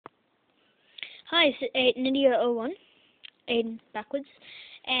Hi, it's Ninja01, Aiden backwards,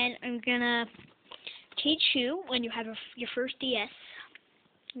 and I'm gonna teach you when you have your first DS.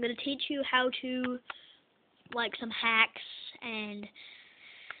 I'm gonna teach you how to, like, some hacks and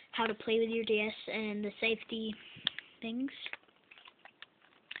how to play with your DS and the safety things.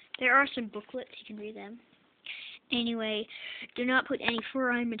 There are some booklets, you can read them. Anyway, do not put any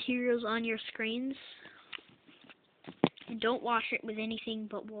foreign materials on your screens. And don't wash it with anything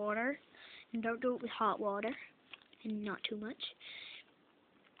but water. And don't do it with hot water. And not too much.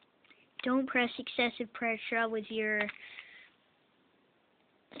 Don't press excessive pressure with your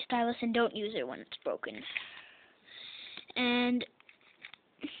stylus, and don't use it when it's broken. And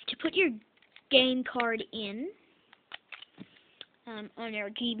to put your game card in on your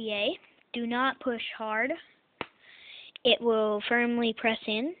GBA, do not push hard. It will firmly press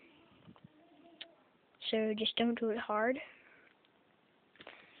in. So just don't do it hard.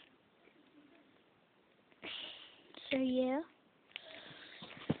 So yeah.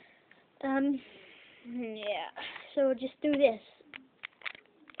 So just do this.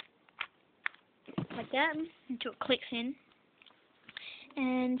 Like that until it clicks in.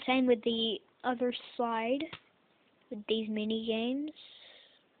 And same with the other side with these mini games.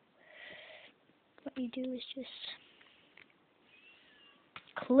 What you do is just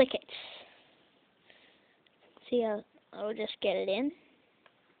click it. See, I'll just get it in.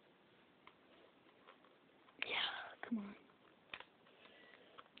 Yeah, come on.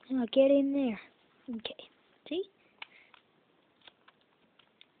 And I'll get in there. Okay, see?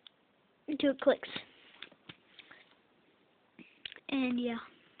 Until it clicks. And yeah.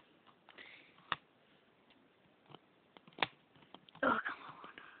 Oh, come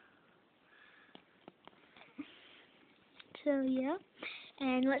on. So yeah.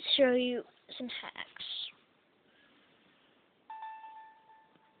 And let's show you some hacks.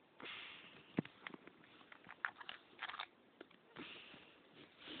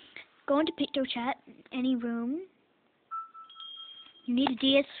 Go into PictoChat, any room. You need a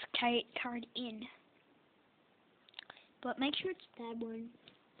DS card in. But make sure it's that one.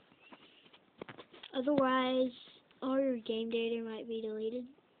 Otherwise, all your game data might be deleted.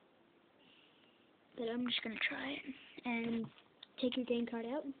 But I'm just going to try it. And take your game card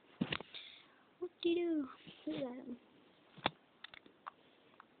out. What do you do? Look at that.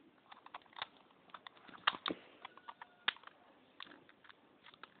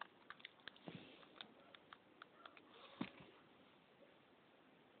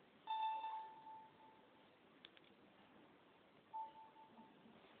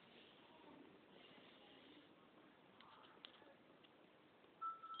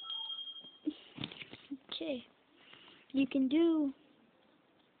 Okay. You can do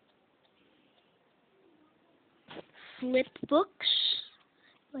flip books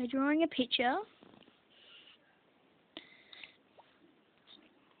by drawing a picture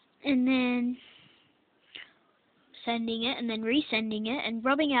and then sending it and then resending it and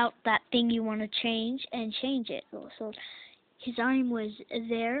rubbing out that thing you want to change and change it. So his arm was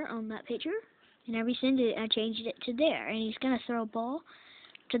there on that picture and I resended it and I changed it to there, and he's going to throw a ball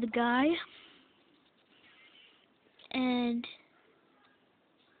to the guy and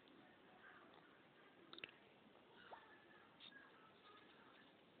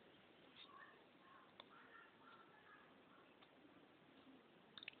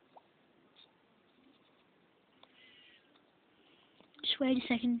just wait a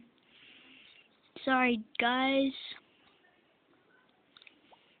second. Sorry, guys.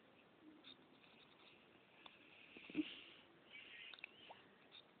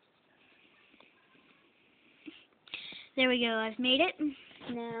 There we go. I've made it.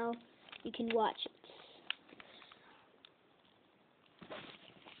 Now you can watch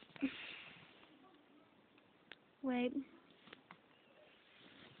it. Wait.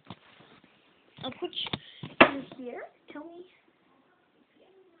 I'll put you here. Tell me.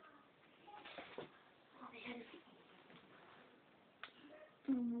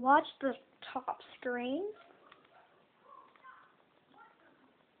 Watch the top screen.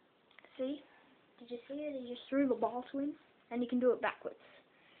 See? Did you see it? He just threw the ball to him, and you can do it backwards.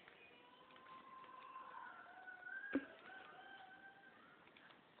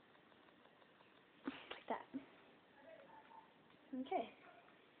 Like that. Okay.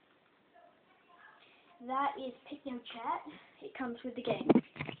 That is PictoChat. It comes with the game.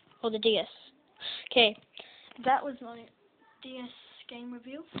 Or the DS. Okay. That was my DS game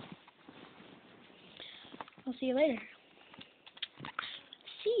review. I'll see you later.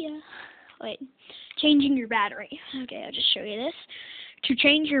 See ya. Wait. Changing your battery. Okay, I'll just show you this. To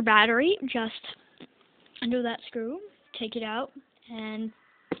change your battery, just undo that screw, take it out, and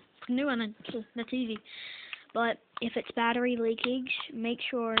put a new one, and that's easy. But if it's battery leakage, make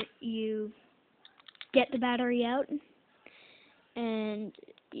sure you get the battery out, and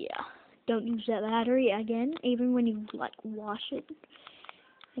yeah, don't use that battery again, even when you like wash it.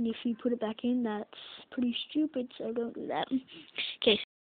 And if you put it back in, that's pretty stupid, so don't do that. Okay,